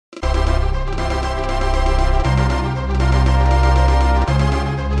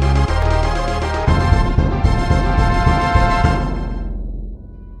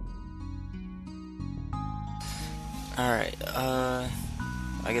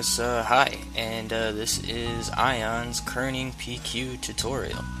Hi, and this is Ion's Kerning PQ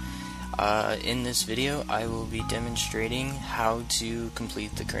tutorial. In this video, I will be demonstrating how to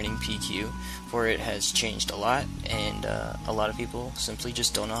complete the Kerning PQ, for it has changed a lot, and a lot of people simply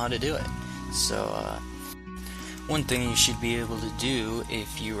just don't know how to do it. So, one thing you should be able to do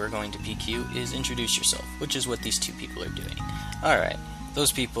if you are going to PQ is introduce yourself, which is what these two people are doing. Alright,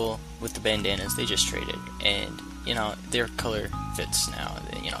 those people with the bandanas, they just traded, and their color fits now.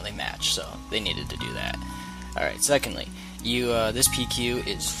 They match, so they needed to do that. Alright, secondly, this PQ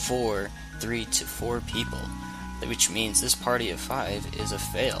is for 3 to 4 people, which means this party of 5 is a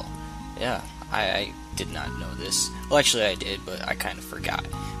fail. Yeah, I did not know this. Well, actually I did, but I kind of forgot.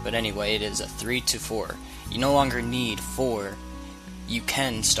 But anyway, it is a 3 to 4. You no longer need 4. You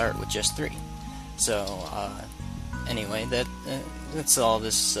can start with just 3. So, anyway, that's all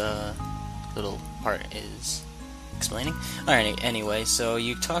this little part is explaining. Alright, anyway, so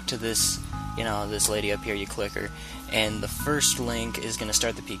you talk to this, this lady up here, you click her, and the first link is going to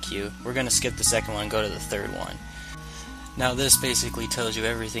start the PQ. We're going to skip the second one and go to the third one. Now this basically tells you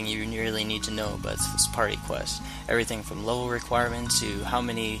everything you really need to know about this party quest. Everything from level requirements to how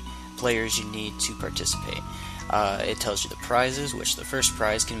many players you need to participate. It tells you the prizes, which the first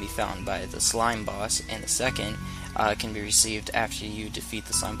prize can be found by the slime boss, and the second can be received after you defeat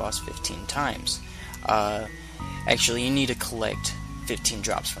the slime boss 15 times. Actually, you need to collect 15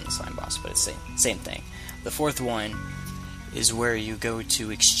 drops from the slime boss, but it's same thing. The fourth one is where you go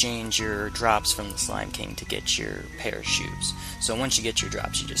to exchange your drops from the Slime King to get your pair of shoes. So once you get your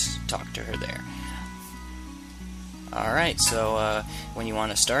drops, you just talk to her there. Alright, so when you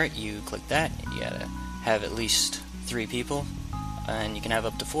want to start, you click that. You gotta have at least 3 people, and you can have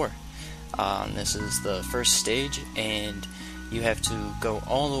up to 4. This is the first stage, and you have to go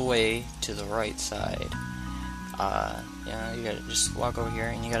all the way to the right side. You gotta just walk over here,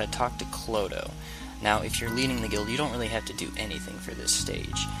 and you gotta talk to Clodo. Now, if you're leading the guild, you don't really have to do anything for this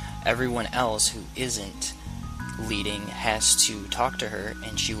stage. Everyone else who isn't leading has to talk to her,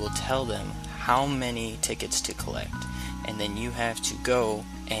 and she will tell them how many tickets to collect. And then you have to go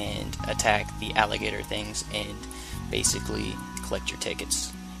and attack the alligator things and basically collect your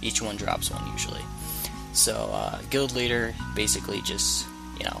tickets. Each one drops one, usually. So, guild leader basically just,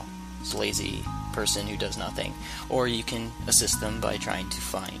 is a lazy person who does nothing. Or you can assist them by trying to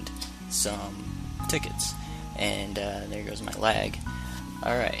find some tickets. And there goes my lag.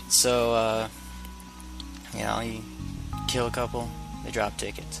 Alright, so you kill a couple, they drop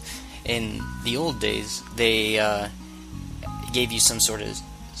tickets. In the old days, they gave you some sort of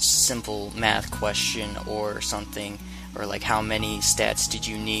simple math question or something, or like how many stats did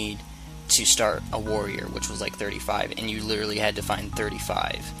you need to start a warrior, which was like 35, and you literally had to find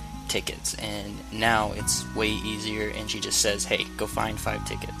 35 tickets. And now it's way easier, and she just says, hey, go find 5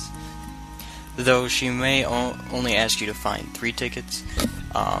 tickets. Though she may only ask you to find 3 tickets,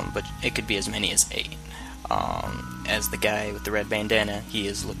 but it could be as many as 8. As the guy with the red bandana, he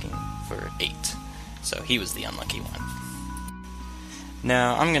is looking for 8. So he was the unlucky one.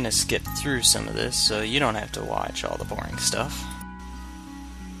 Now, I'm going to skip through some of this, so you don't have to watch all the boring stuff.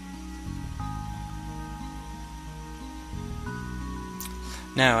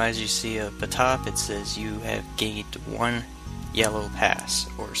 Now, as you see up atop, it says you have gained 1 yellow pass,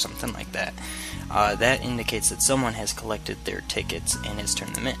 or something like that. That indicates that someone has collected their tickets and has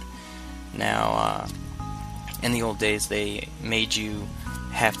turned them in. Now, in the old days, they made you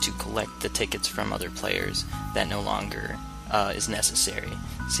have to collect the tickets from other players. That no longer is necessary.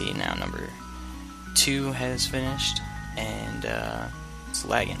 See, now number 2 has finished, and it's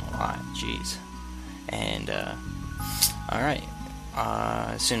lagging a lot, jeez. And, alright,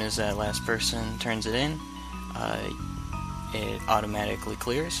 as soon as that last person turns it in, it automatically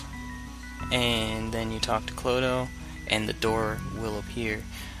clears, and then you talk to Clodo, and the door will appear.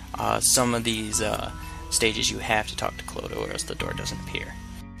 Some of these stages you have to talk to Clodo, or else the door doesn't appear.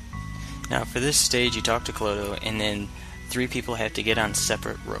 Now, for this stage, you talk to Clodo, and then 3 people have to get on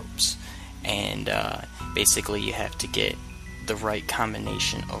separate ropes, and basically you have to get the right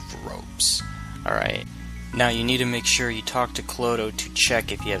combination of ropes. Alright, now you need to make sure you talk to Clodo to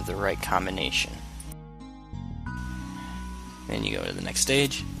check if you have the right combination. Then you go to the next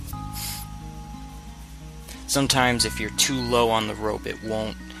stage. Sometimes if you're too low on the rope, it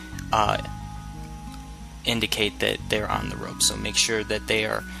won't indicate that they're on the rope, so make sure that they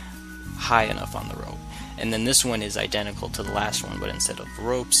are high enough on the rope. And then this one is identical to the last one, but instead of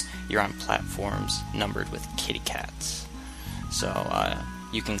ropes, you're on platforms numbered with kitty cats. So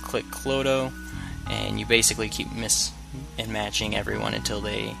you can click Clodo, and you basically keep mix and matching everyone until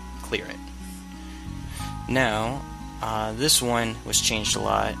they clear it. Now, This one was changed a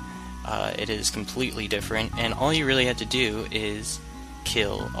lot. It is completely different, and all you really had to do is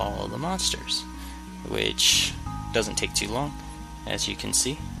kill all the monsters, which doesn't take too long, as you can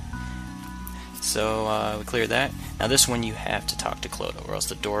see. So we clear that. Now this one you have to talk to Clodo, or else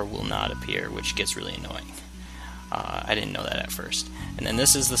the door will not appear, which gets really annoying. I didn't know that at first. And then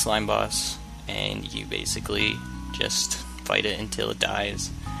this is the slime boss, and you basically just fight it until it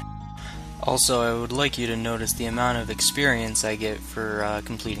dies. Also, I would like you to notice the amount of experience I get for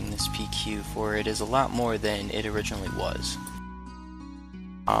completing this PQ, for it is a lot more than it originally was.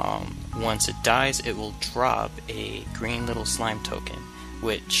 Once it dies, it will drop a green little slime token,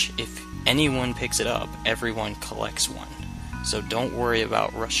 which if anyone picks it up, everyone collects one. So don't worry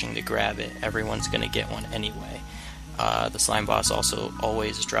about rushing to grab it, everyone's going to get one anyway. The slime boss also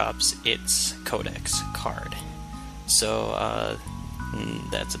always drops its codex card. So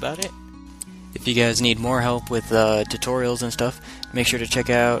that's about it. If you guys need more help with tutorials and stuff, make sure to check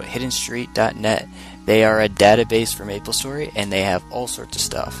out hiddenstreet.net. They are a database for MapleStory, and they have all sorts of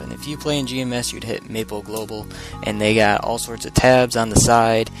stuff. And if you play in GMS, you'd hit Maple Global, and they got all sorts of tabs on the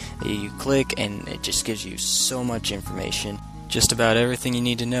side that you click, and it just gives you so much information. Just about everything you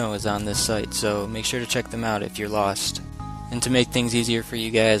need to know is on this site, so make sure to check them out if you're lost. And to make things easier for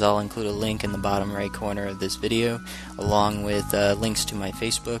you guys, I'll include a link in the bottom right corner of this video, along with links to my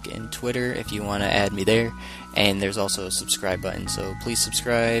Facebook and Twitter if you want to add me there. And there's also a subscribe button, so please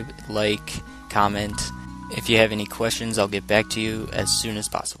subscribe, like, comment. If you have any questions, I'll get back to you as soon as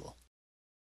possible.